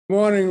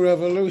Morning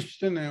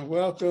Revolution, and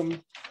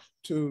welcome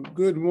to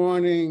Good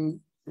Morning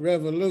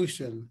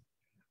Revolution.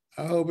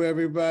 I hope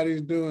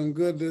everybody's doing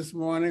good this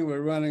morning.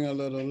 We're running a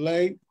little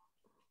late,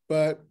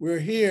 but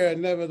we're here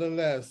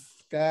nevertheless.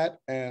 Scott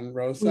and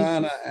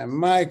Rosanna and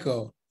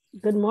Michael.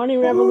 Good morning,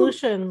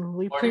 Revolution.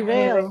 We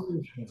prevail.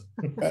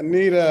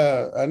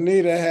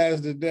 Anita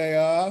has the day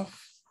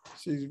off.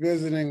 She's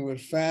visiting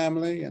with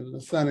family in the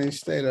sunny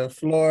state of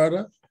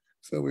Florida.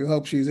 So we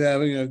hope she's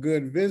having a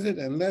good visit,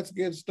 and let's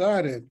get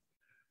started.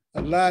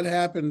 A lot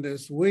happened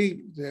this week.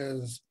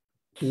 There's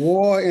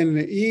war in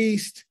the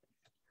East,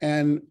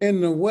 and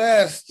in the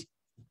West,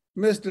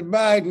 Mr.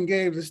 Biden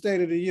gave the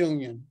State of the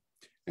Union.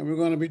 And we're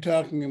going to be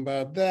talking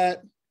about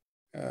that,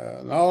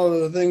 and all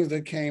of the things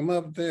that came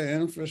up there,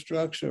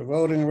 infrastructure,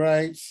 voting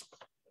rights,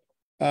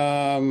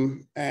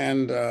 and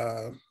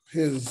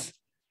his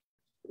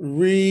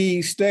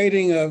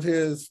restating of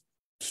his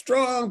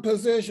strong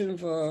position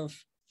for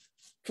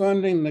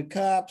funding the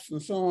cops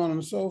and so on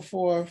and so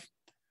forth.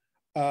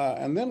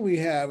 And then we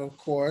have, of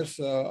course,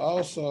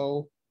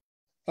 also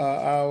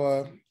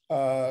our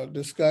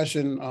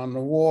discussion on the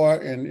war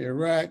in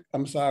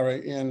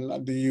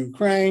in the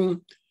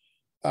Ukraine.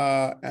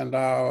 And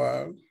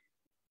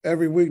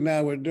every week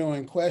now we're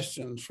doing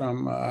questions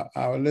from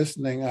our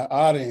listening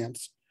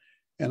audience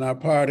in our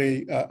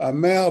party, a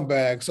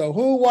mailbag. So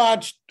who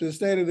watched the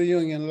State of the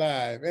Union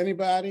live?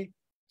 Anybody?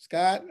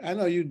 Scott? I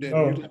know you did.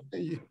 No,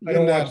 I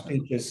don't watch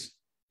speeches.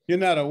 You're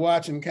not a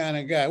watching kind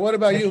of guy. What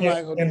about you,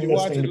 Michael? Did you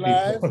watch it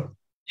live?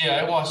 Yeah,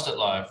 I watched it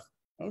live.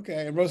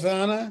 Okay,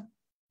 Rosanna?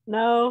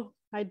 No,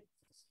 I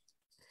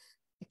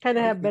kind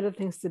of have better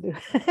things to do.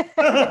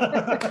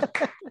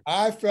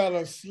 I fell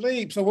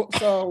asleep. So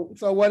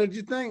what did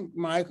you think,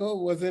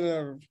 Michael? Was it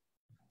a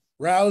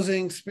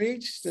rousing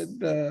speech that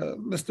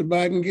Mr.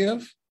 Biden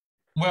give?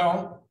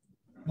 Well,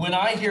 when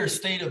I hear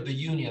State of the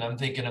Union, I'm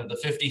thinking of the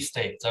 50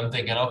 states. I'm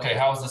thinking, okay,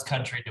 how's this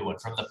country doing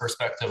from the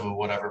perspective of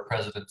whatever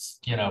presidents,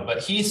 but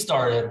he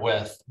started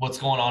with what's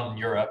going on in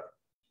Europe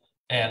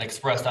and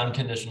expressed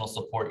unconditional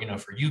support,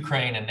 for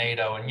Ukraine and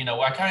NATO. And,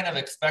 I kind of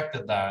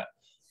expected that,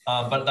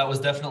 but that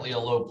was definitely a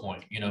low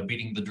point,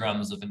 beating the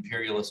drums of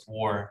imperialist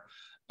war.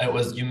 It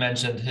was, you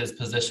mentioned his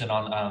position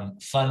on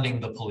funding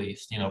the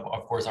police.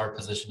 Of course, our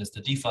position is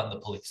to defund the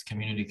police,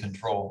 community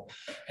control.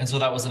 And so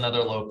that was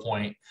another low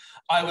point.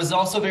 I was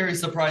also very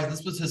surprised.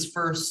 This was his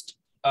first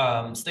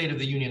State of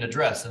the Union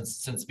address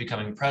since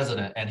becoming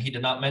president. And he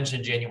did not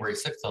mention January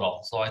 6th at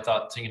all. So I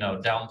thought to,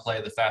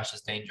 downplay the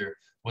fascist danger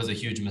was a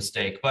huge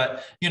mistake.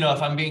 But,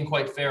 if I'm being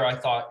quite fair, I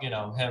thought,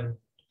 him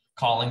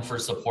calling for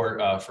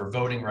support for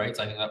voting rights,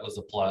 I think that was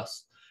a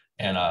plus.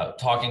 And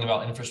talking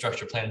about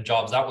infrastructure plan and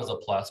jobs, that was a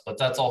plus, but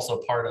that's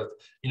also part of,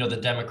 the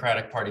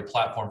Democratic Party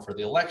platform for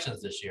the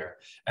elections this year.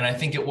 And I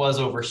think it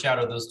was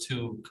overshadowed, those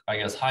two,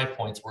 high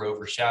points were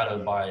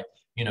overshadowed by,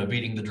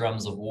 beating the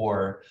drums of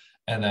war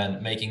and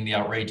then making the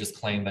outrageous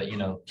claim that,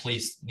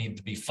 police need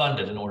to be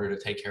funded in order to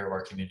take care of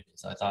our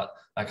communities. I thought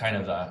that kind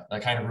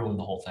of ruined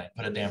the whole thing,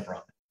 put a damper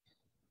on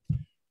it.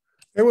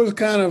 It was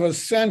kind of a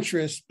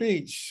centrist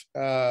speech,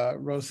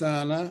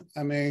 Rosanna.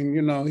 I mean,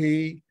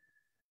 he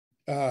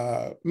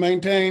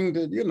maintained,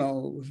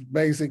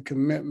 basic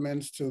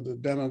commitments to the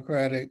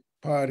Democratic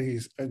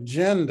Party's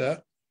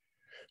agenda,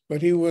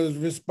 but he was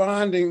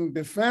responding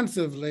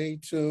defensively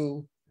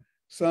to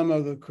some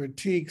of the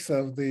critiques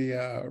of the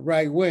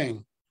right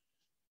wing,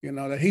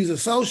 that he's a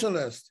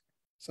socialist.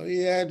 So he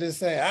had to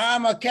say,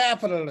 I'm a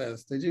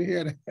capitalist. Did you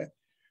hear that?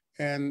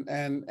 And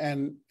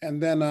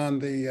then on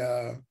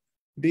the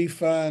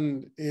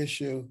defund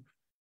issue,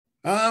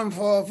 I'm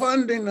for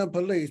funding the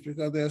police,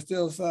 because there's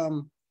still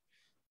some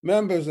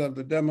members of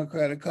the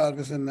Democratic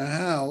caucus in the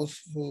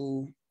House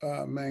who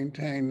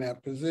maintain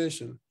that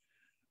position.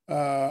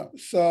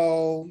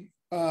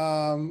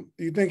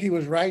 You think he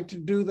was right to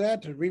do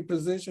that, to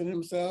reposition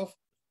himself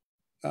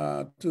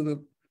to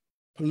the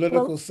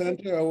political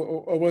center,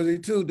 or was he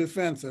too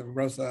defensive,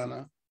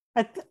 Rosanna?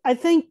 I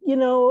think,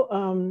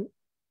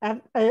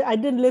 I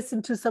did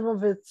listen to some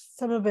of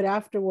it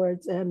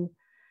afterwards, and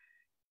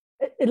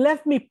it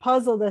left me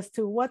puzzled as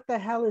to what the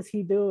hell is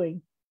he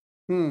doing?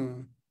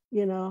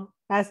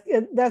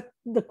 That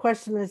the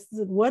question is,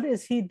 what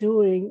is he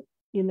doing?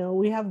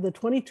 We have the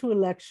 22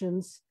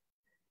 elections,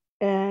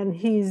 and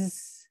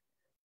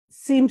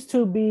seems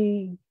to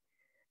be,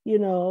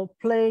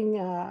 playing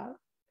a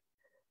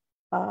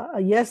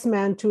yes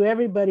man to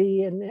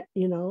everybody, and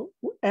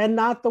and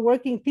not the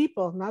working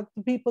people, not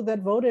the people that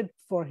voted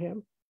for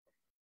him.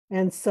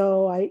 And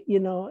so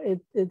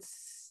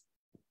it's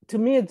to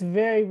me, it's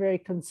very, very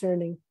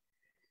concerning.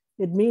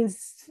 It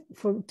means,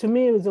 to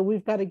me, it was that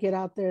we've got to get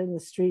out there in the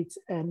streets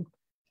and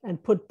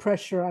put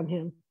pressure on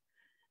him,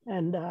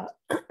 and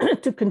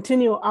to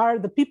continue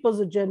the people's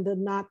agenda,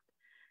 not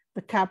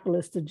the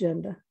capitalist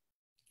agenda.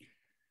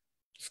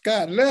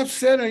 Scott,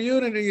 left-center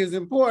unity is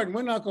important.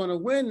 We're not going to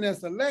win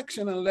this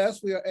election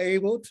unless we are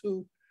able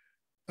to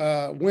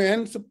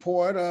win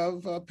support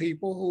of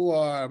people who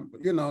are,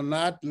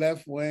 not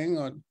left-wing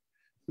or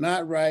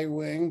not right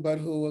wing, but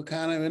who are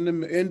kind of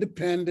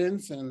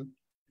independents and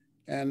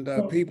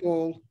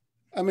people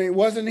I mean,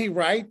 wasn't he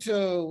right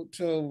to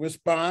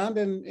respond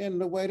in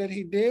the way that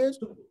he did?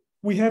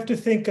 We have to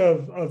think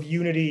of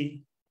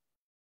unity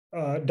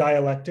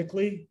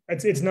dialectically.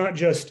 It's not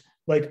just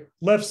like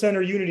left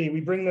center unity.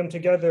 We bring them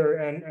together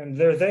and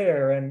they're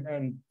there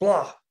and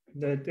blah.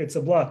 It's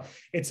a blah.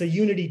 It's a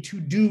unity to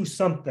do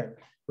something,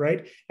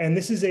 right? And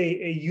this is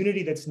a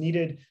unity that's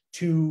needed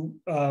to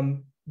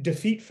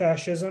defeat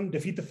fascism,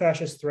 defeat the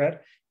fascist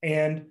threat,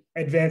 and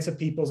advance a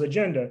people's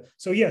agenda.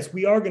 So yes,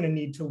 we are going to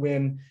need to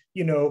win,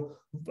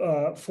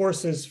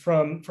 forces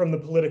from the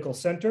political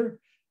center,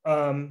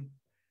 but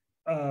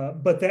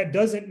that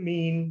doesn't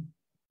mean.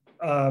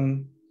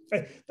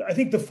 I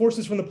think the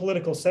forces from the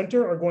political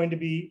center are going to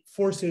be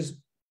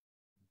forces,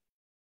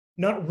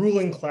 not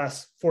ruling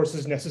class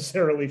forces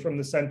necessarily from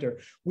the center.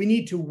 We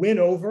need to win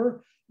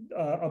over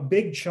a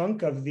big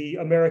chunk of the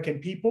American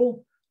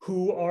people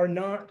who are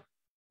not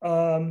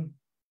on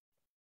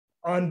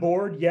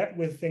board yet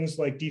with things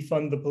like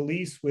defund the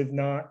police,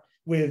 not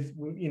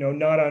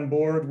on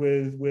board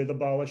with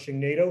abolishing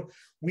NATO.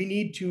 We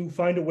need to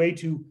find a way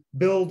to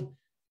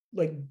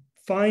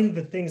find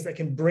the things that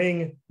can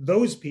bring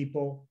those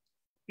people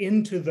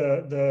into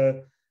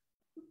the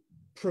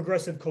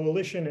progressive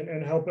coalition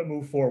and help it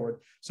move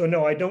forward. So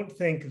no, I don't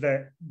think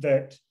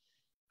that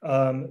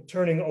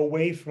turning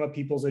away from a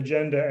people's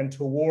agenda and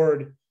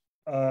toward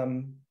a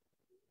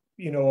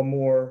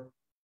more,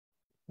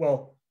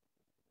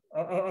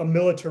 a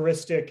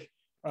militaristic,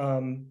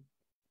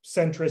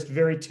 centrist,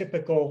 very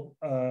typical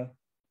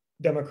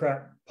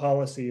Democrat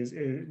policy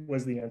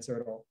was the answer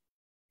at all.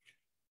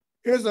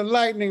 Here's a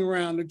lightning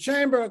round. The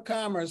Chamber of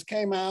Commerce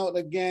came out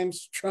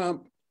against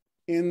Trump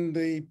in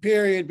the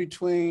period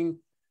between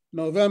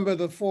November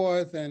the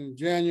 4th and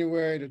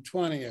January the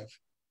 20th,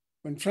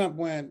 when Trump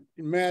went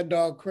mad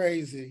dog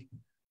crazy,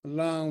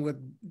 along with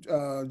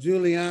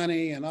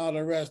Giuliani and all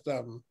the rest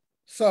of them.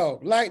 So,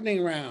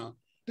 lightning round.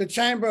 The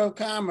Chamber of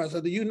Commerce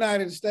of the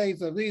United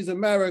States of these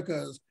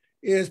Americas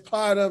is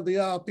part of the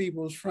All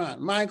People's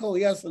Front. Michael,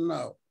 yes or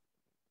no?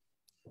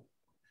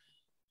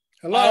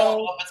 Hello? I don't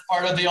know if it's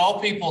part of the All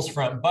People's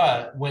Front,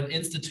 but when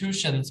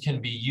institutions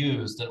can be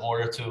used in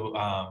order to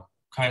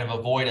kind of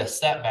avoid a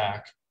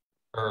setback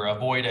or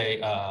avoid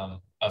an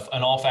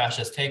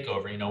all-fascist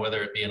takeover,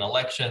 whether it be in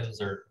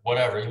elections or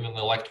whatever, even the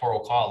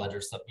Electoral College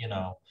or some,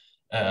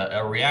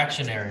 a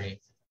reactionary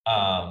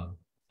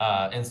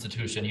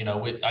institution,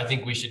 I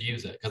think we should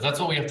use it because that's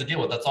what we have to deal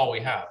with. That's all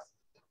we have.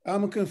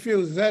 I'm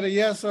confused. Is that a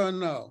yes or a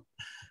no?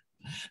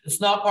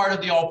 It's not part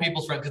of the All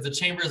People's Front because the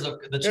Chamber of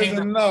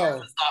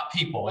Commerce is not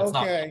people. It's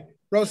okay. Not people.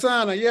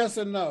 Rosanna, yes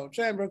or no?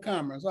 Chamber of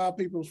Commerce, All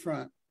People's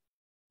Front.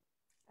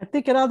 I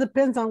think it all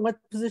depends on what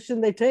position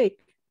they take.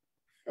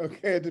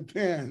 Okay, it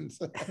depends.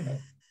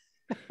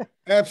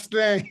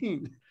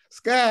 Abstain.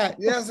 Scott,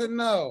 yes or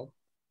no?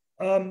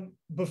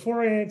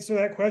 Before I answer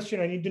that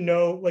question, I need to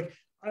know,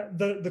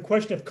 the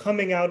question of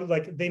coming out,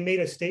 they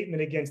made a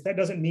statement against, that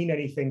doesn't mean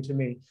anything to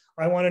me.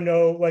 I want to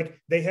know,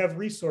 they have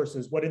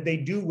resources. What did they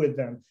do with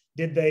them?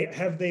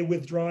 Have they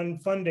withdrawn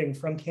funding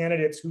from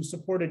candidates who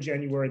supported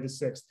January the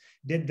 6th?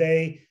 Did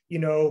they,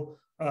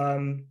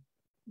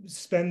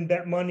 spend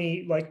that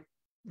money,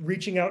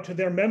 reaching out to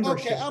their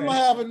membership? Okay, I'm gonna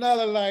have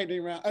another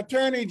lightning round.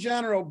 Attorney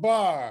General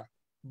Barr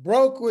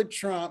broke with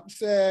Trump,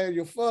 said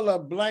you're full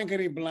of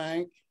blankety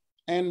blank,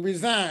 and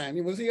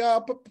resigned. Was he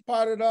all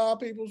part of the All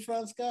People's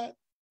Front, Scott?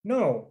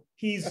 No,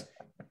 he's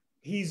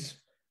the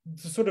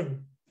sort of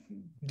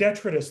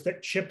detritus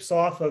that chips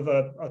off of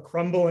a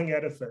crumbling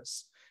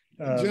edifice.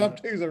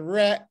 He's a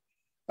rat.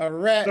 The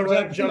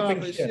rat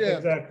jumping ship.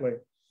 Exactly.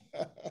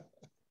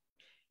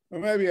 Or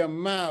maybe a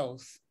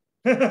mouse.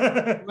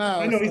 I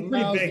know he's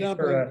pretty big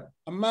for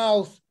a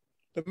mouse.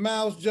 The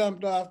mouse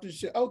jumped off the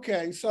ship.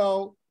 Okay,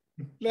 so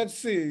let's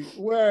see.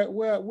 Where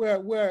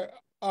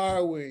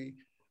are we?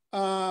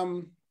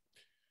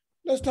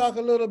 Let's talk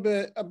a little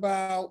bit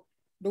about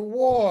the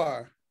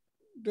war.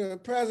 The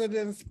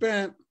president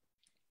spent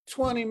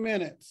 20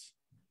 minutes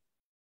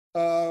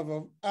of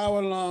an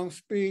hour-long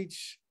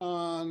speech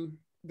on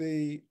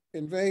the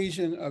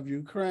invasion of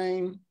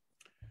Ukraine,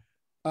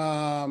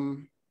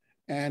 and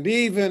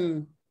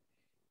even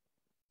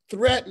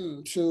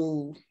threatened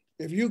to,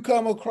 if you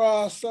come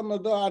across some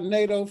of our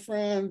NATO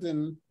friends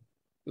in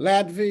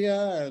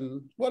Latvia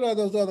and what are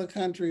those other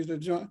countries that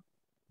join?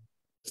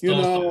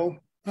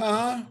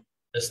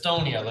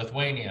 Estonia,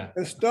 Lithuania.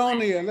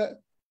 Estonia,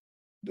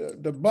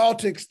 the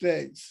Baltic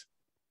states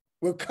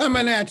were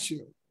coming at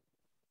you.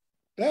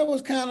 That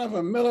was kind of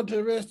a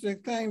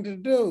militaristic thing to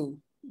do.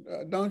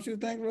 Don't you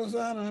think,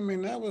 Rosanna?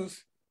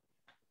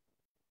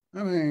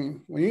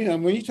 When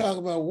you talk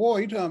about war,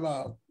 you're talking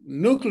about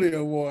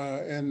nuclear war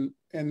in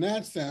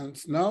that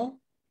sense, no?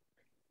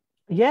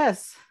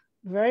 Yes,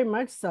 very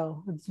much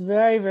so. It's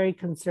very, very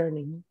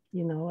concerning.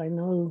 I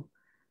know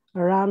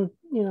around,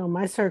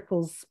 my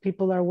circles,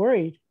 people are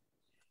worried.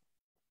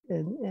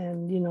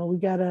 And we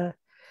gotta,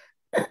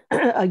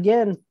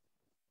 again,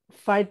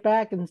 fight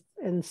back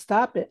and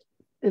stop it.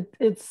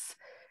 It's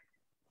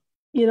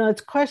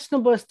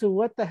questionable as to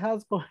what the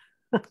hell's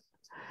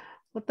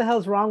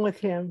wrong with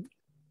him.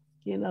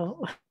 you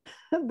know,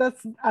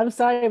 that's, I'm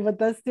sorry, but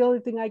that's the only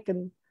thing I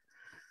can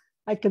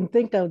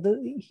think of.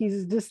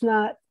 He's just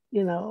not,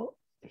 you know,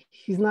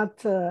 he's not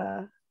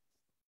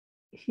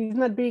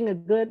being a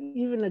good,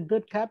 even a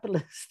good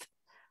capitalist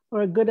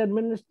or a good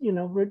you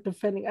know, we're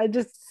defending.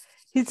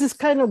 He's just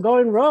kind of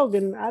going rogue,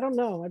 and I don't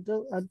know.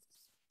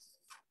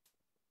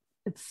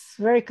 It's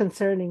very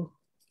concerning.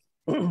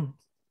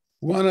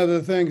 One of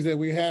the things that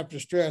we have to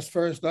stress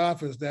first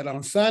off is that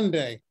on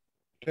Sunday,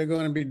 there are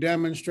going to be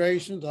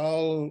demonstrations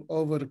all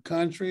over the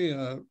country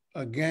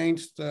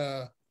against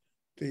the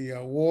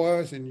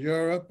wars in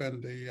Europe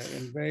and the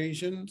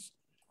invasions,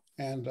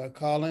 and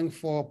calling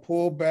for a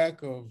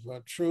pullback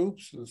of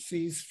troops and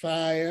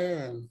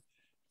ceasefire and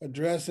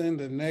addressing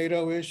the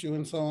NATO issue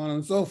and so on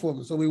and so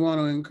forth. So we want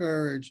to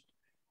encourage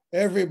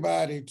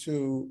everybody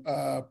to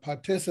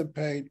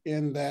participate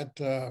in that,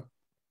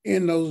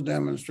 in those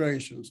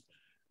demonstrations.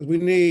 We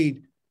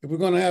need, if we're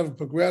going to have a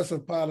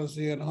progressive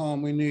policy at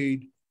home, we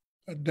need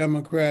a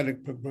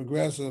democratic,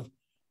 progressive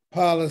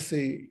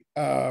policy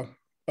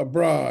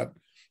abroad.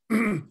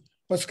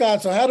 But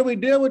Scott, so how do we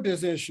deal with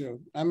this issue?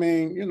 I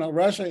mean, you know,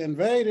 Russia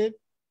invaded,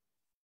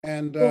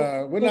 and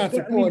we're not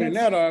supporting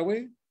that, are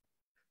we?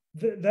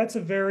 That's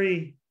a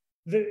very,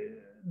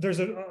 there's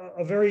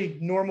a very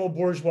normal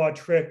bourgeois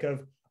trick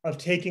of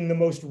taking the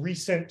most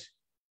recent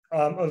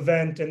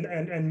event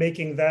and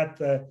making that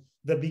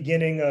the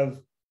beginning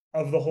of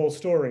the whole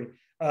story.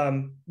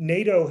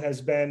 NATO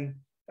has been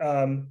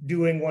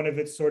doing one of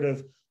its sort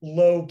of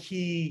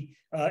low-key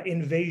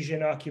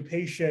invasion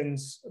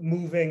occupations,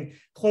 moving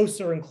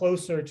closer and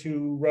closer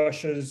to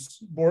Russia's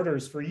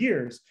borders for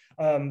years.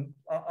 A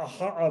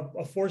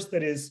force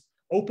that is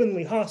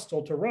openly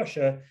hostile to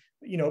Russia,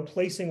 you know,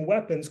 placing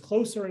weapons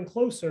closer and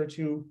closer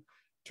to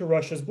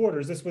Russia's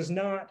borders. This was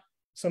not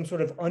some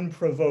sort of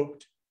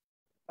unprovoked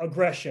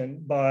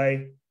aggression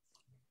by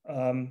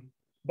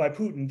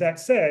Putin. That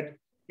said,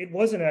 it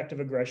was an act of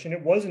aggression.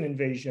 It was an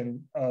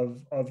invasion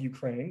of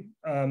Ukraine,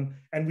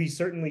 and we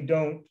certainly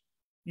don't,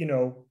 you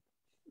know,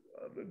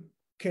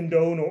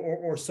 condone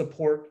or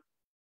support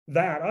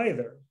that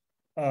either,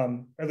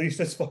 at least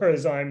as far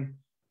as I'm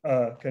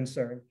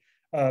concerned.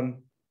 The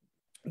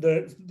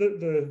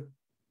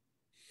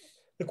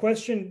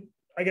question,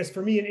 I guess,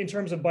 for me, in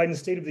terms of Biden's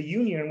State of the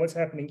Union and what's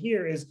happening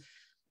here, is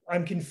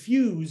I'm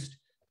confused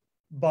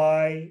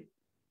by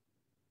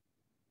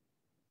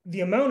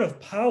the amount of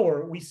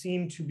power we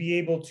seem to be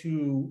able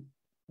to,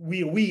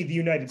 we the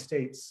United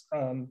States,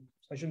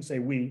 I shouldn't say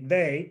we,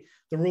 they,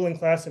 the ruling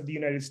class of the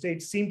United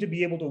States, seem to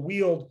be able to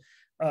wield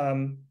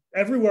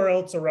everywhere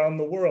else around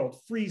the world,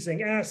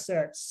 freezing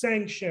assets,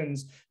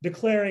 sanctions,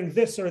 declaring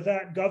this or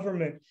that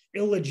government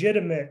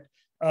illegitimate.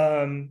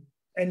 And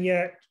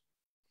yet,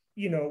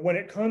 you know, when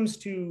it comes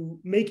to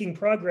making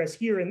progress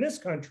here in this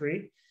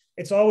country,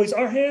 it's always,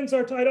 our hands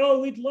are tied. Oh,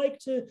 we'd like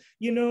to,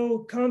 you know,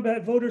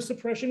 combat voter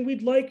suppression.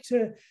 We'd like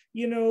to,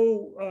 you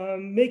know,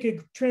 make a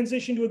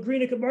transition to a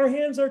green economy. Our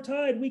hands are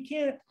tied. We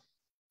can't.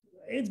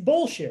 It's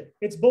bullshit.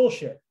 It's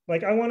bullshit.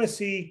 Like, I want to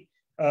see,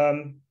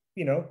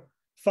 you know,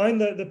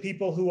 find the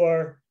people who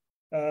are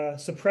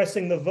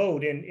suppressing the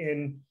vote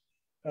in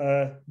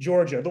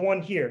Georgia, the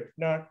one here,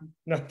 not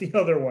the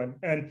other one,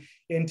 and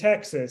in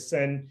Texas,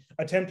 and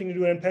attempting to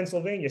do it in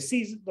Pennsylvania.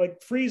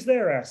 Freeze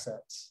their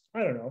assets.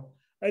 I don't know.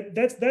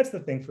 That's the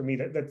thing for me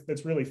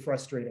that's really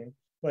frustrating.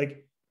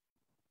 Like,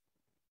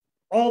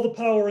 all the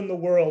power in the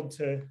world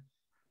to,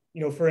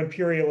 you know, for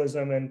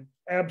imperialism and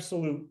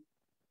absolute,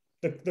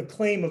 the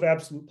claim of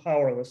absolute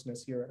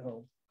powerlessness here at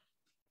home.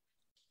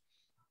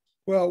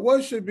 Well,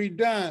 what should be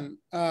done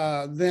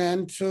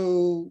then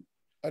to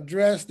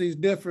address these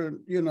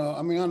different, you know,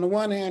 I mean, on the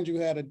one hand, you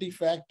had a de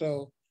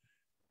facto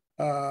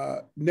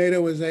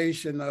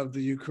NATOization of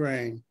the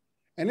Ukraine.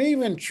 And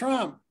even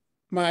Trump,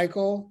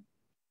 Michael,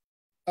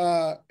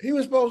 he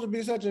was supposed to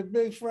be such a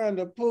big friend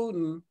of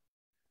Putin,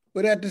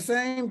 but at the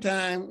same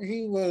time,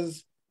 he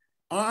was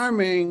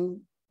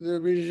arming the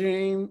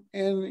regime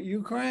in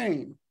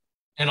Ukraine.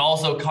 And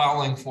also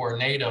calling for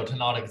NATO to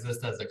not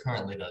exist as it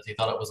currently does. He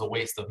thought it was a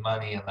waste of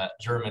money and that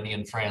Germany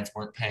and France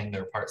weren't paying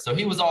their part. So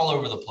he was all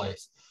over the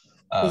place.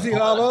 Was he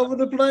all over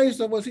the place,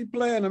 or was he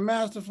playing a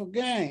masterful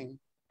game?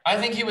 I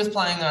think he was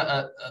playing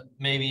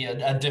maybe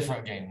a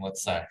different game,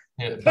 let's say.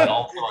 But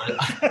also,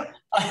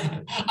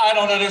 I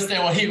don't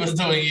understand what he was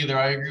doing either.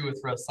 I agree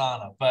with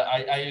Rossana, but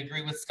I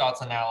agree with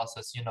Scott's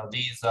analysis. You know,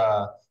 these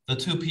the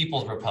two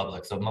people's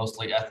republics of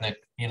mostly ethnic,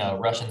 you know,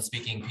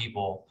 Russian-speaking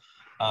people,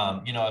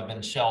 you know, have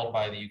been shelled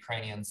by the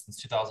Ukrainians since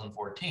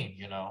 2014.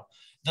 You know,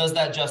 does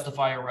that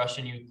justify a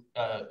Russian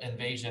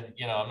invasion?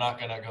 You know, I'm not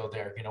going to go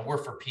there. You know, we're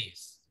for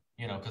peace.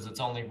 You know, because it's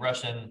only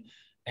Russian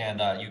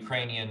and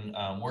Ukrainian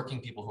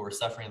working people who are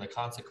suffering the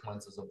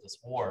consequences of this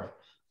war.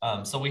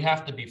 So we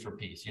have to be for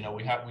peace. You know,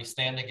 we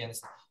stand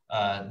against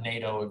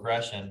NATO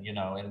aggression, you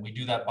know, and we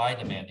do that by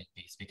demanding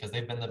peace because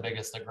they've been the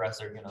biggest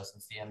aggressor, you know,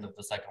 since the end of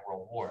the Second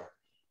World War,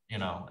 you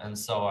know. And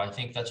so I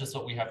think that's just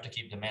what we have to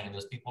keep demanding.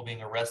 There's people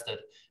being arrested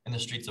in the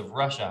streets of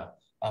Russia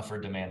for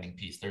demanding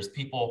peace. There's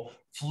people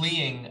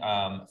fleeing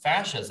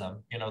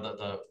fascism, you know,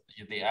 the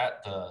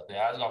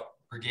Azov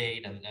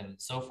Brigade and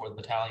so forth,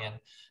 battalion,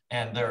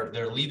 and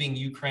they're leaving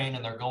Ukraine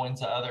and they're going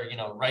to other, you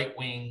know,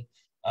 right-wing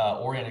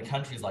oriented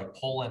countries like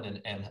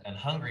Poland and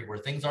Hungary, where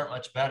things aren't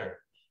much better.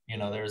 You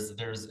know,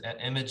 there's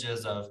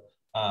images of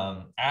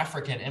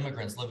African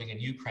immigrants living in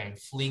Ukraine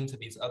fleeing to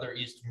these other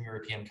Eastern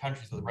European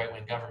countries with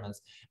right-wing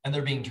governments, and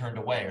they're being turned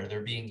away, or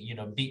they're being, you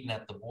know, beaten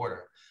at the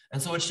border.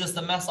 And so it's just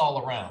a mess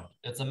all around.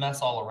 It's a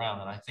mess all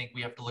around. And I think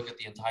we have to look at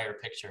the entire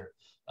picture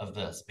of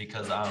this,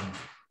 because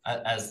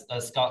as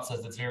Scott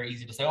says, it's very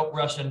easy to say, oh,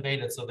 Russia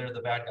invaded, so they're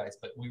the bad guys.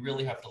 But we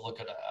really have to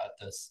look at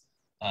this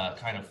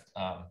kind of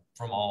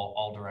from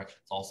all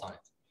directions, all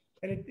sides.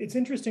 And it's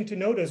interesting to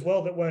note as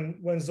well that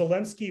when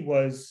Zelensky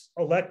was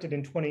elected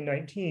in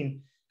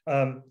 2019,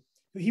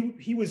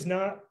 he was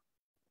not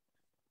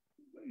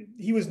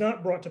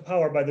brought to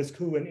power by this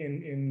coup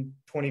in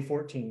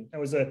 2014. That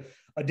was a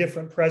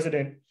different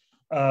president.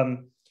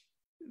 When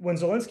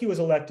Zelensky was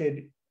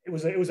elected, it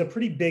was a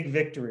pretty big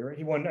victory, right?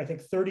 He won, I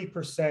think,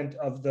 30%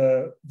 of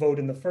the vote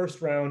in the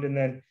first round, and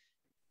then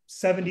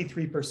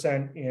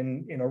 73%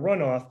 in a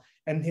runoff.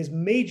 And his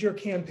major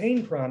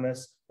campaign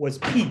promise was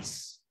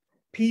peace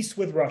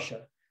with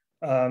Russia.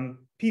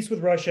 Peace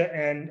with Russia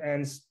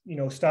and you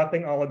know,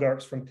 stopping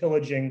oligarchs from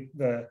pillaging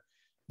the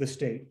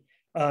state.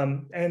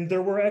 And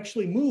there were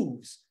actually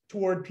moves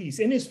toward peace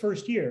in his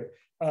first year,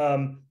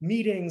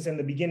 meetings and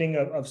the beginning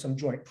of some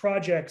joint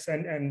projects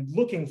and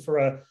looking for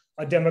a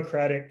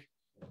democratic,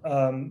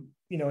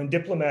 you know, and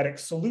diplomatic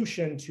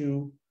solution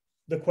to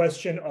the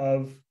question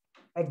of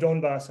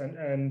Donbass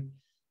and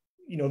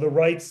you know, the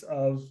rights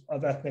of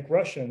ethnic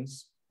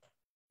Russians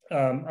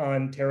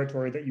on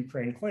territory that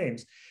Ukraine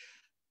claims.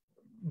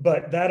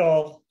 But that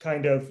all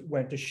kind of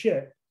went to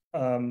shit.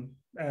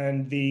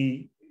 And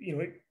the, you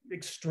know,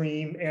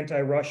 extreme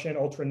anti-Russian,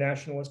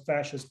 ultra-nationalist,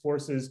 fascist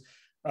forces,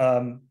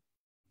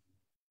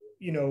 you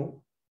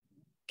know,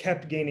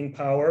 kept gaining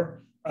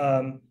power.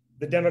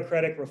 The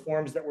democratic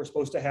reforms that were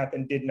supposed to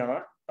happen did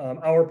not.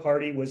 Our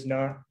party was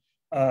not,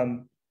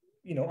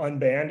 you know,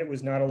 unbanned. It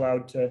was not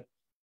allowed to,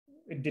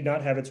 it did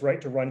not have its right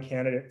to run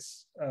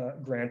candidates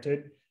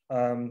granted.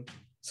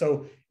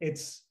 So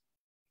it's,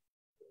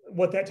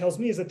 what that tells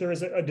me is that there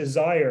is a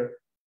desire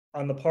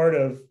on the part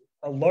of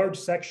a large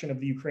section of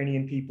the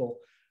Ukrainian people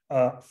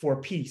for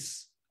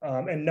peace,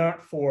 and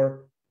not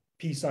for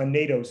peace on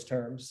NATO's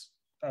terms.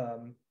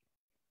 And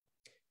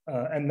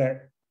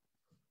that,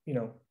 you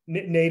know,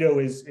 NATO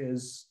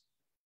is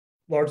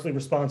largely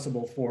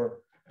responsible for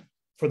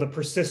the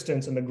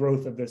persistence and the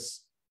growth of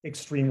this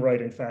extreme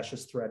right and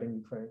fascist threat in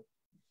Ukraine.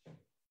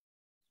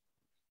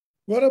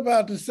 What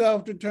about the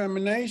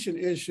self-determination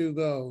issue,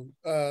 though?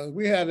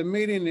 We had a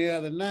meeting the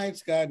other night,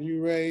 Scott, and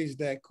you raised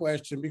that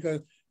question,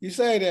 because you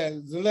say that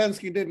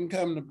Zelensky didn't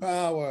come to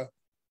power,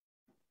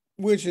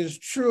 which is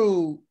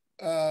true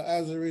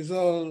as a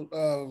result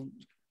of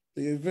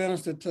the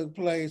events that took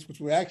place, which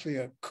were actually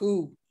a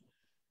coup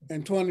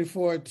in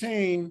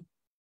 2014,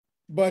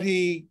 but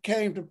he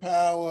came to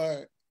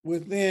power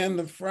within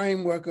the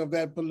framework of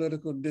that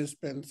political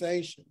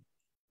dispensation.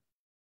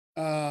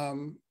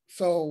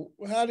 So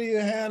how do you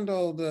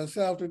handle the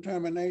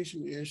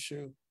self-determination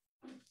issue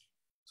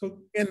So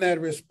in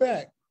that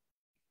respect?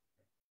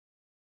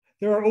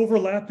 there are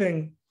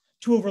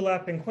two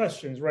overlapping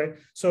questions, right?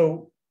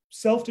 So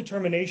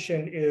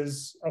self-determination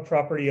is a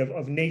property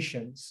of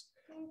nations,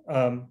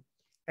 and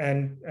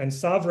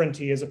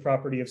sovereignty is a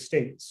property of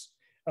states.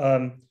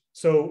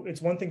 So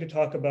it's one thing to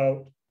talk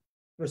about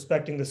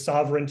respecting the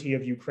sovereignty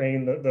of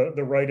Ukraine,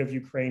 the right of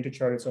Ukraine to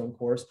chart its own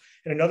course,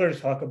 and another to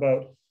talk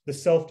about the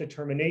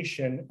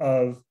self-determination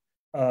of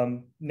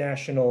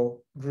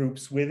national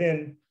groups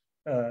within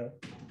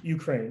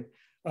Ukraine.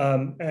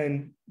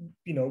 And,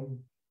 you know,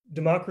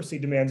 democracy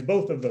demands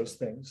both of those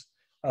things.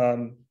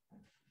 The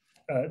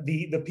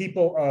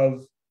people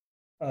of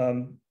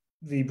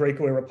the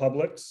breakaway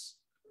republics,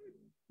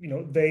 you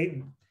know,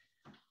 they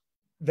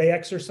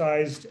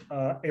exercised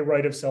a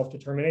right of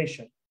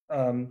self-determination.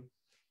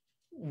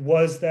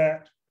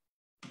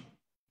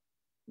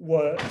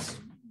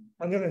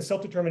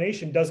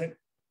 Self-determination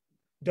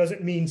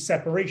doesn't mean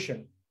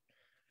separation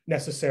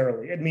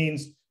necessarily. It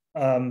means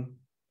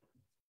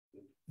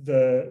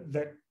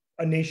that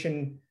a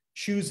nation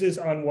chooses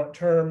on what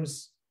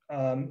terms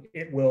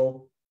it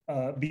will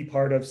be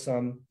part of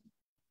some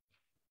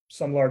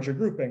larger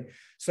grouping.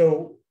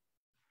 So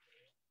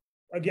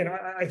again,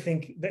 I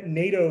think that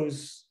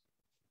NATO's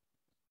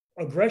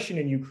aggression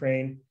in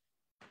Ukraine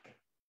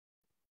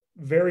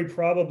very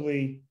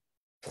probably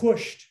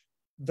pushed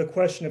the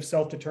question of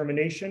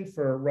self-determination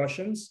for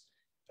Russians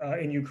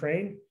in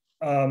Ukraine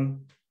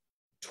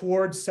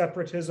towards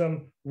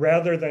separatism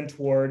rather than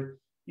toward,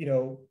 you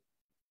know,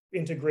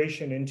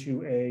 integration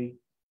into a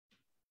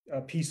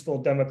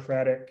peaceful,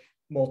 democratic,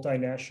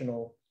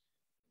 multinational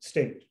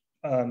state.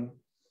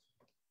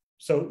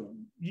 So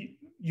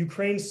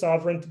Ukraine's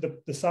sovereignty,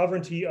 the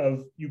sovereignty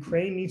of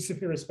Ukraine needs to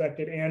be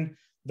respected, and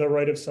the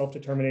right of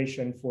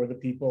self-determination for the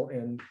people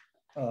in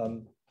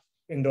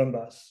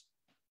Donbass.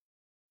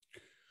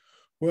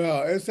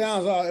 Well, it's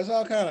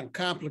all kind of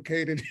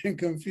complicated and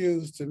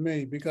confused to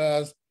me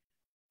because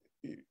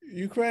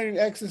Ukraine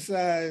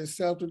exercised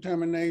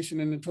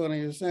self-determination in the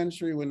 20th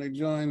century when they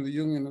joined the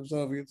Union of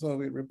Soviet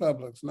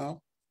Republics,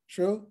 no?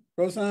 True?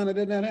 Rosanna,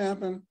 didn't that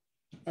happen?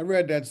 I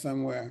read that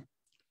somewhere.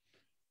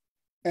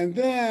 And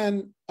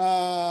then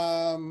Gorbachev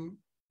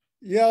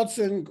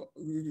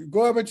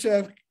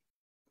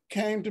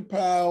came to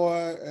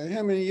power, and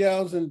him and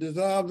Yeltsin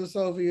dissolved the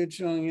Soviet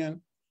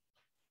Union.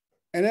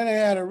 And then they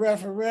had a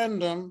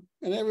referendum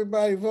and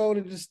everybody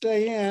voted to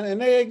stay in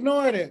and they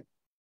ignored it.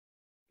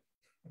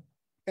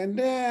 And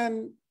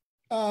then,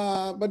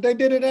 but they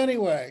did it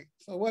anyway.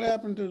 So what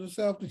happened to the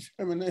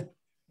self-determination?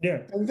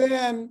 Yeah. And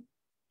then,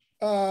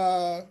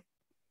 what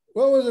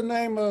was the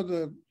name of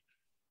the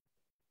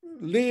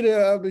leader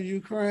of the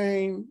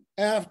Ukraine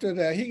after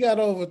that? He got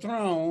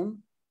overthrown.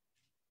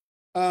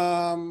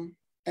 And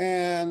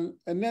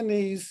then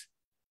these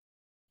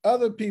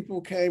other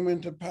people came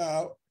into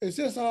power. It's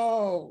just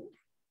all.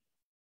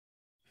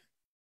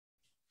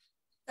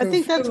 I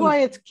think that's why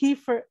it's key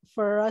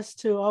for us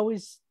to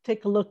always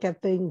take a look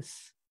at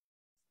things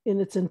in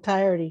its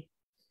entirety,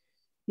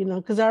 you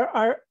know, because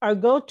our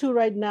go-to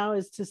right now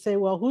is to say,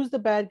 well, who's the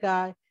bad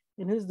guy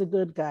and who's the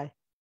good guy?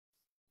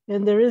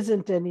 And there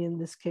isn't any in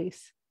this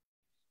case.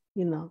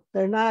 You know,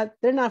 they're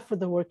not for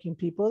the working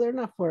people. They're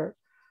not for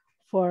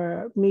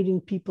meeting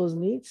people's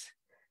needs.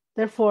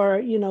 Therefore,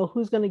 you know,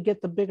 who's going to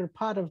get the bigger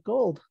pot of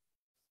gold?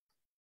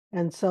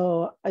 And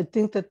so I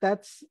think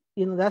that's,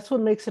 you know, that's what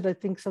makes it, I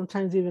think,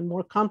 sometimes even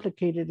more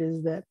complicated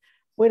is that,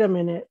 wait a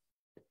minute,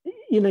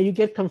 you know, you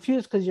get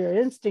confused because your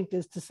instinct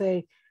is to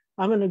say,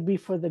 I'm going to be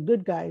for the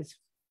good guys.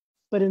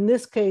 But in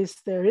this case,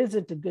 there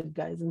isn't a good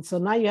guys. And so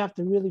now you have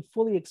to really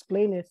fully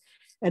explain it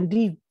and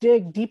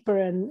dig deeper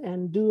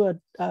and do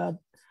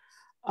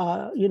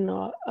you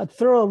know, a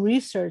thorough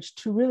research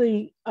to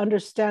really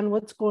understand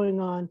what's going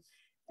on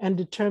and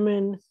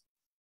determine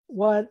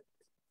what,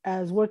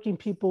 as working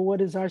people,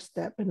 what is our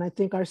step? And I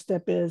think our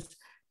step is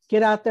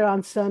get out there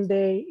on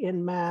Sunday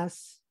in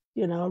mass,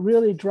 you know,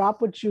 really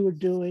drop what you were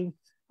doing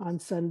on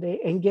Sunday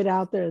and get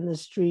out there in the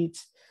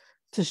streets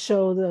to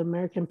show the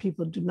American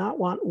people do not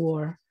want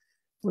war.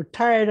 We're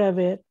tired of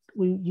it.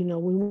 We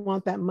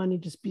want that money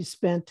to be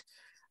spent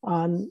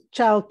on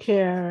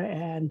childcare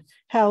and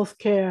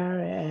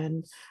healthcare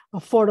and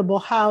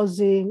affordable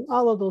housing,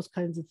 all of those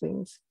kinds of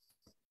things.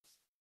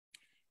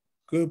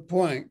 Good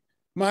point.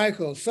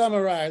 Michael,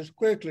 summarize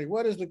quickly,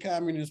 what is the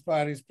Communist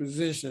Party's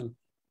position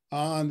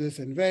on this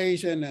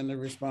invasion and the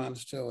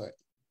response to it?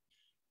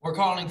 We're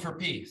calling for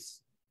peace,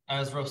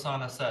 as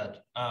Rosanna said.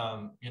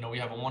 You know, we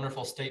have a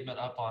wonderful statement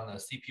up on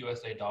the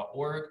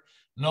cpusa.org.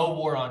 No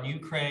war on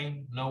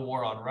Ukraine, no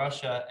war on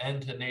Russia,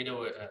 end to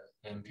NATO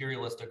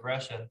imperialist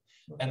aggression.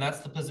 And that's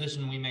the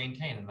position we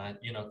maintain. And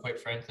that, you know, quite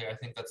frankly, I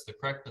think that's the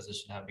correct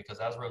position to have, because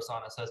as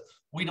Rosanna says,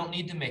 we don't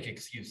need to make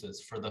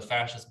excuses for the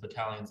fascist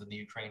battalions in the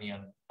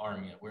Ukrainian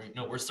army.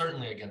 We're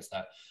certainly against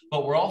that,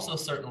 but we're also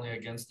certainly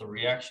against the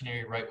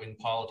reactionary right-wing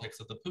politics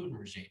of the Putin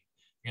regime.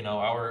 You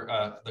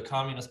know, the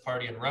Communist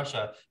Party in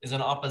Russia is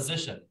in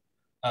opposition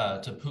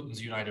to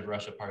Putin's United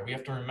Russia Party. We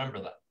have to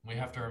remember that. We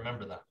have to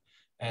remember that.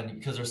 And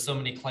because there's so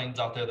many claims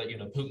out there that, you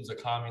know, Putin's a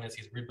communist,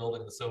 he's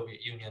rebuilding the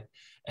Soviet Union.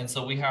 And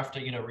so we have to,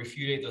 you know,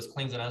 refutate those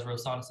claims. And as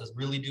Rosanna says,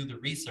 really do the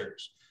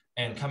research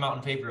and come out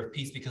in favor of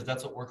peace, because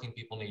that's what working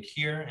people need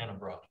here and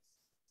abroad.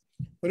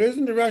 But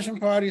isn't the Russian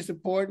party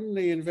supporting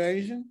the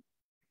invasion?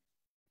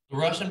 The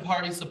Russian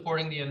party is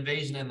supporting the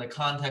invasion in the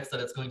context that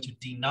it's going to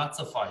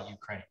denazify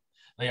Ukraine.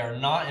 They are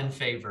not in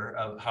favor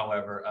of,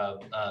 however,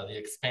 of the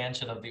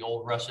expansion of the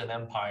old Russian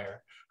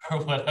Empire or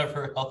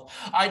whatever else.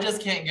 I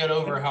just can't get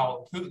over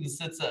how Putin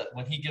sits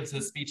when he gives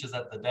his speeches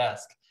at the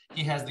desk.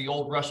 He has the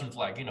old Russian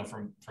flag, you know,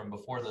 from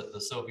before the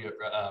Soviet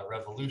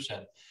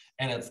Revolution.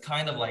 And it's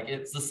kind of like,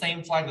 it's the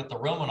same flag that the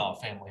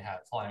Romanov family had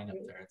flying up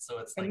there. And so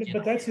it's like,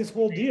 but that's his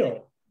whole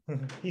deal.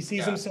 He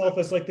sees himself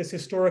as like this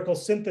historical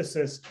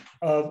synthesis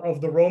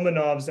of the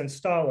Romanovs and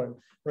Stalin,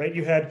 right?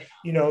 You had,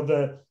 you know,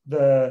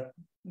 the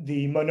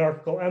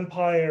monarchical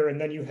empire, and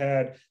then you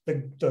had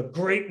the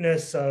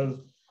greatness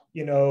of,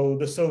 you know,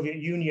 the Soviet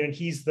Union.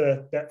 He's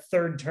that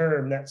third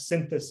term, that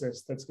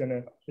synthesis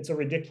it's a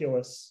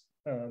ridiculous.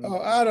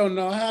 I don't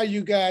know how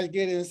you guys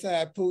get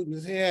inside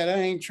Putin's head.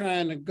 I ain't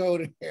trying to go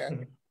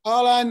there.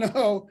 All I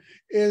know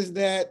is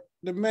that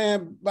the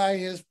man, by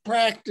his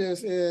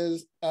practice,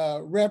 is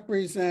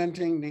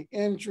representing the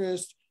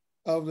interest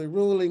of the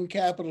ruling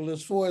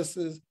capitalist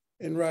forces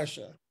in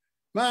Russia.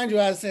 Mind you,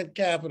 I said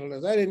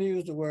capitalist. I didn't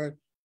use the word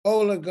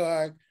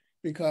oligarch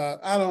because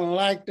I don't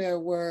like that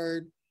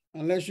word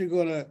unless you're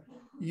going to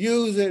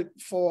use it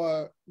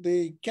for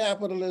the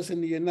capitalists in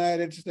the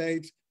United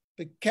States,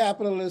 the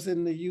capitalists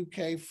in the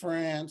UK,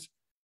 France,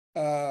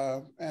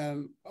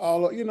 and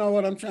all, you know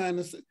what I'm trying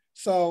to say.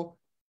 So,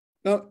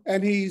 no,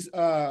 and he's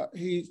a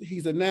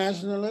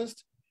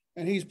nationalist,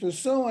 and he's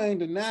pursuing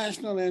the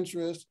national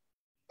interest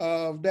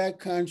of that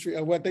country,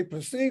 or what they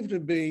perceive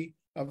to be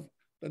of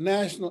the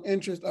national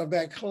interest of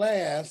that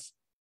class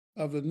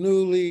of the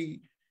newly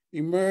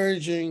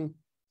emerging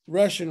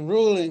Russian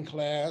ruling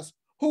class,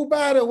 who,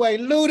 by the way,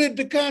 looted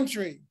the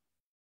country.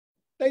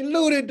 They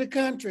looted the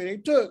country. They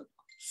took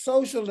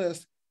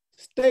socialist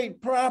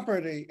state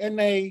property and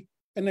they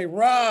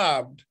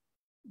robbed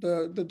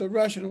the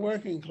Russian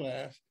working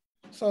class.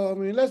 So, I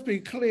mean, let's be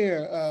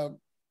clear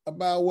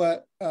about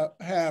what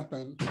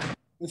happened.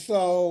 And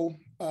so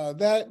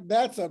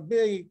that's a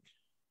big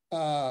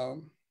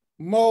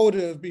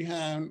motive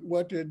behind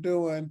what they're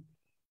doing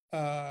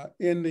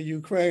in the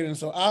Ukraine. And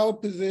so our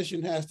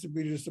position has to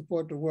be to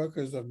support the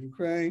workers of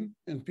Ukraine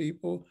and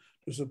people,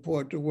 to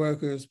support the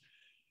workers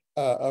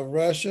of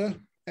Russia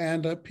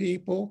and the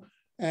people,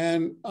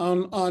 and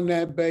on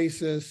that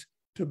basis,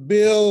 to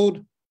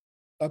build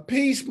a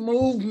peace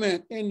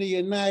movement in the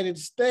United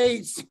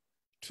States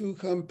to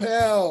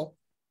compel,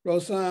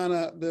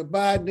 Rosanna, the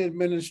Biden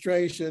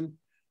administration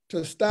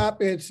to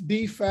stop its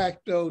de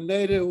facto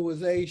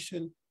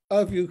NATOization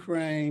of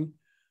Ukraine,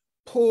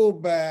 pull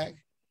back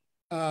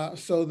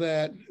so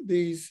that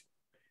these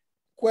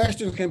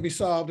questions can be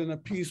solved in a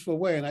peaceful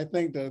way. And I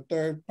think the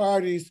third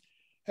parties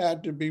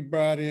had to be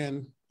brought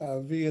in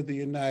via the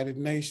United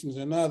Nations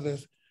and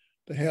others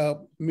to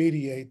help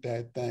mediate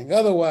that thing.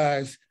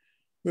 Otherwise,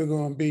 we're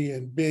going to be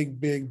in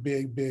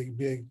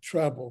big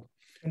trouble.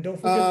 And don't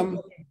forget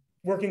the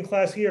working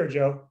class here,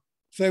 Joe.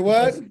 Say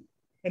what?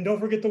 And don't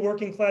forget the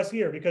working class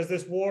here, because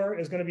this war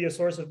is going to be a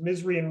source of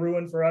misery and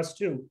ruin for us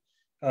too.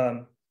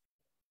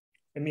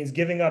 It means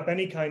giving up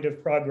any kind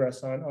of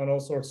progress on all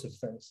sorts of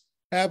things.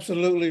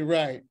 Absolutely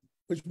right.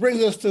 Which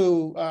brings us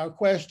to our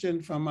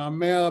question from our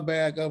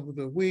mailbag of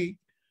the week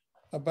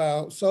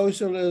about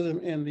socialism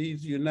in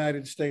these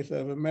United States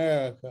of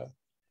America.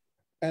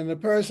 And the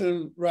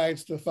person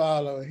writes the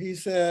following. He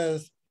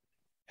says,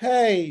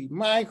 hey,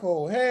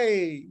 Michael,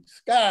 hey,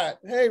 Scott,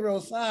 hey,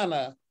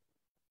 Rosanna,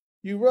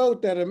 you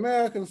wrote that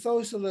American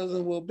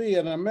socialism will be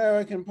an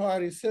American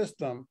party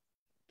system,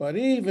 but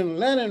even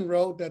Lenin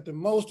wrote that the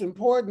most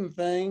important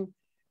thing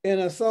in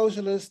a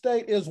socialist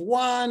state is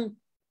one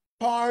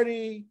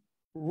party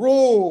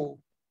rule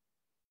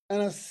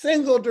and a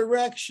single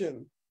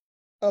direction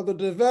of the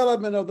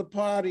development of the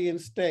party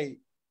and state.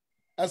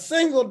 A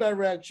single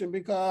direction,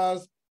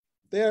 because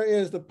there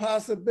is the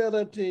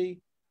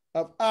possibility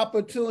of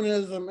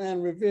opportunism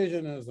and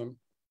revisionism.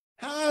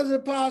 How is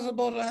it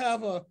possible to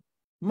have a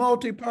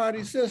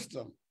multi-party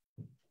system?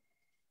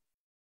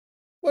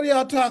 What are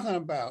y'all talking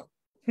about?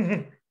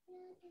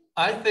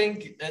 I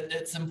think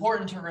it's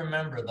important to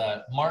remember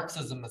that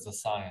Marxism is a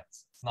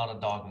science. It's not a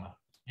dogma.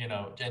 You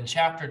know, in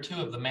chapter 2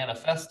 of the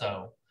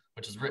manifesto,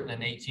 which was written in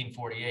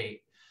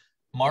 1848,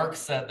 Marx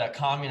said that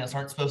communists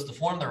aren't supposed to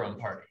form their own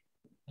party.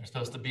 They're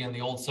supposed to be in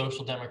the old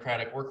social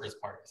democratic workers'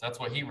 parties. That's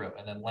what he wrote.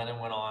 And then Lenin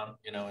went on,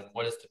 you know, and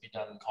what is to be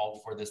done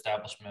called for the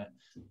establishment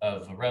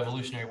of a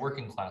revolutionary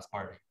working class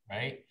party,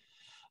 right?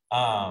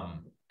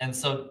 And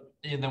so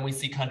then we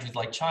see countries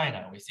like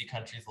China, we see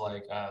countries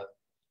like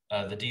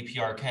the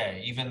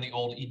DPRK, even the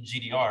old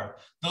GDR.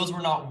 Those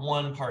were not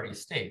one-party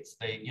states.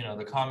 They, you know,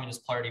 the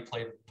Communist Party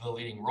played the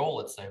leading role,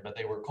 let's say, but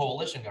they were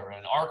coalition government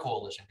and are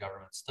coalition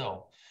government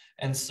still.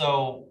 And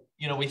so,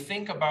 you know, we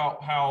think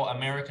about how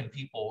American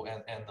people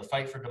and the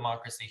fight for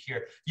democracy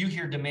here, you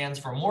hear demands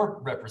for more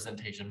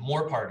representation,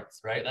 more parties,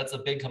 right? That's a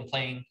big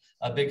complaint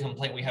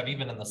we have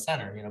even in the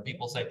center. You know,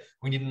 people say,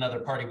 we need another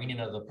party, we need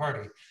another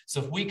party. So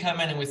if we come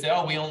in and we say,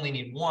 oh, we only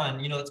need one,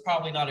 you know, it's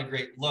probably not a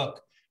great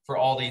look for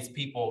all these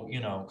people,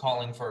 you know,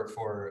 calling for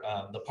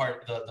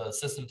the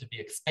system to be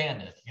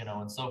expanded, you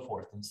know, and so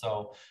forth. And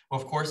so,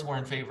 of course, we're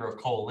in favor of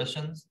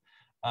coalitions.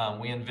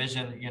 We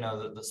envision, you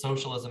know, the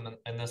socialism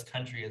in this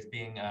country as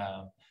being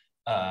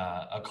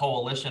a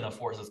coalition of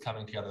forces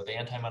coming together, the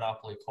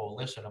anti-monopoly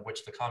coalition, of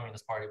which the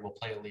Communist Party will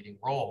play a leading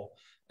role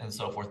and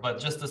so forth. But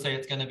just to say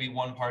it's going to be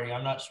one party,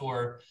 I'm not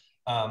sure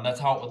that's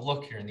how it would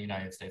look here in the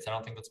United States. I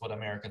don't think that's what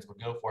Americans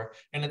would go for.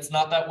 And it's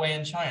not that way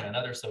in China and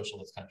other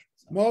socialist countries.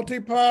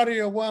 Multi-party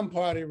or one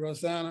party,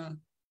 Rosanna?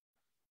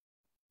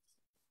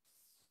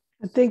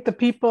 I think the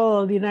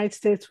people of the United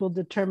States will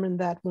determine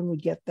that when we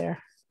get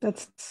there.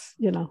 That's,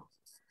 you know,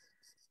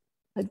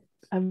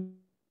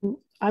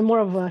 I'm more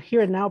of a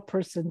here and now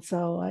person,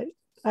 so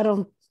I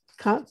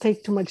can't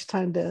take too much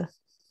time to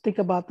think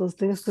about those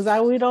things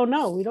because we don't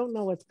know. We don't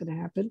know what's going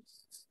to happen.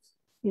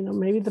 You know,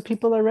 maybe the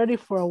people are ready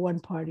for a one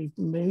party,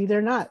 maybe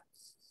they're not.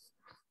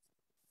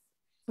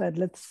 But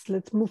let's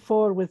move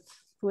forward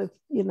with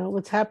you know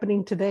what's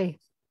happening today.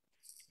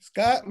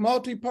 Scott,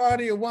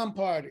 multi-party or one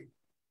party?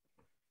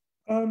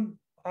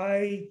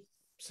 I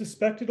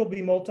suspect it'll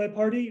be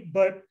multi-party,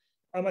 but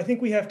I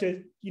think we have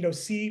to, you know,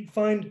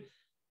 find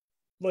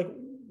like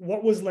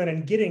what was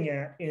Lenin getting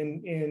at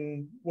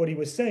in what he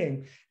was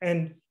saying.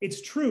 And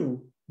it's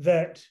true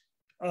that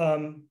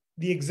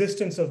the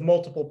existence of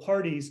multiple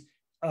parties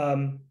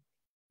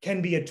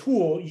can be a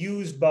tool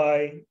used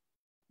by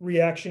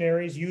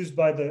reactionaries, used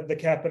by the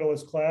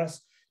capitalist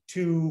class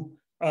to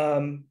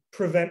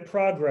prevent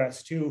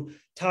progress, to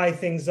tie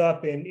things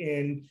up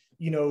in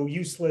you know,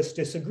 useless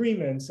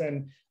disagreements.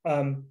 And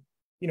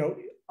you know,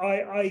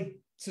 I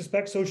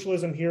suspect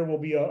socialism here will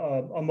be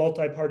a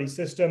multi-party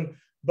system.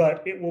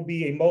 but it will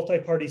be a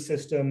multi-party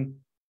system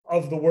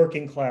of the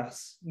working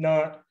class,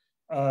 not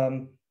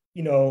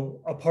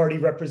a party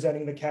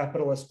representing the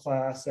capitalist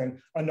class and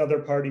another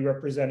party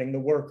representing the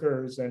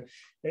workers, and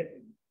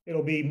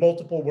it'll be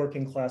multiple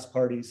working class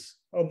parties.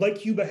 Like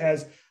Cuba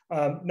has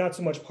not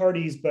so much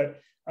parties, but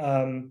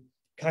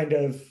kind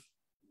of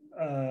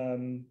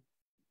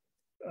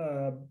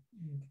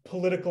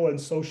political and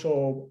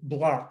social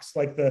blocs,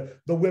 like the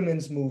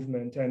women's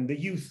movement and the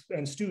youth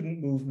and student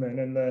movement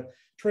and the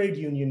trade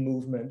union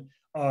movement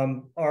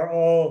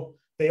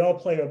they all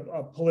play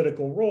a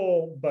political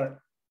role, but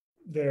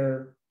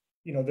they're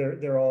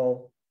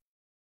all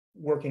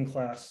working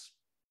class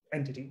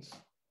entities.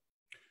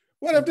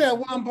 What if that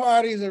one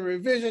party is a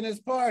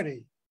revisionist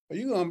party? Are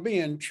you going to be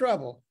in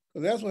trouble?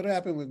 Because that's what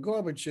happened with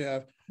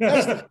Gorbachev.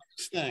 That's the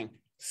first thing.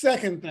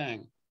 Second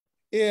thing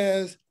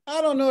is,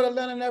 I don't know that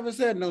Lenin ever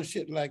said no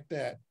shit like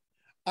that.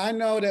 I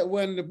know that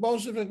when the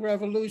Bolshevik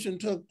Revolution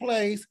took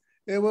place,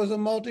 it was a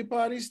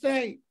multi-party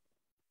state.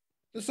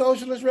 The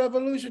socialist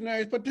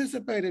revolutionaries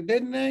participated,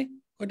 didn't they?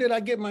 Or did I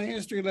get my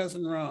history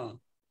lesson wrong?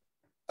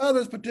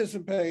 Others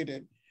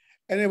participated.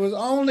 And it was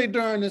only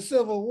during the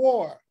Civil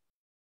War,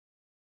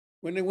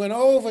 when they went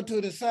over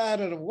to the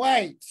side of the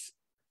whites.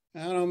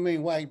 I don't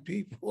mean white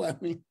people, I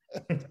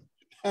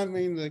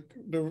mean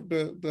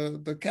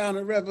the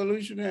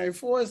counter-revolutionary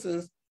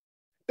forces,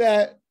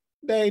 that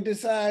they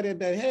decided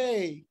that,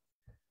 hey,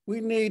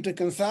 we need to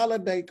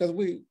consolidate because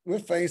we're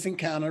facing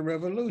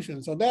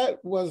counter-revolution. So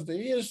that was the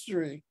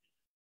history,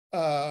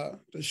 the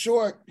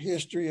short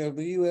history of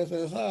the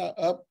USSR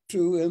up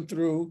to and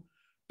through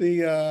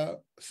the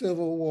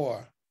Civil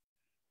War.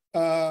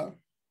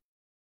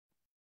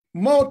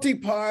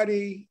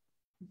 Multi-party,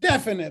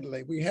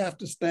 definitely, we have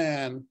to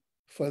stand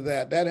for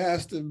that. That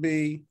has to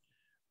be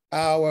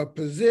our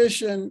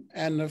position,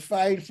 and the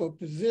fight for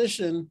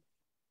position,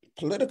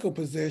 political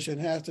position,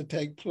 has to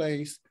take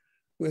place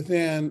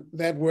within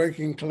that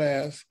working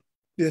class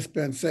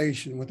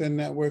dispensation, within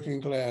that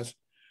working class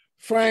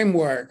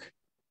framework.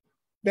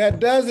 That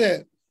does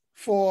it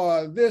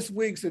for this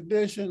week's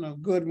edition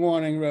of Good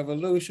Morning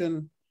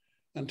Revolution.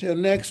 Until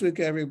next week,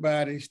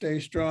 everybody, stay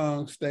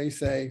strong, stay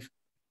safe,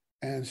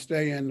 and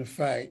stay in the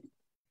fight.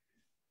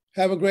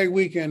 Have a great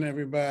weekend,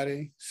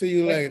 everybody. See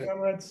you later.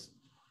 Comrades.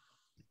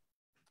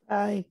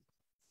 Bye.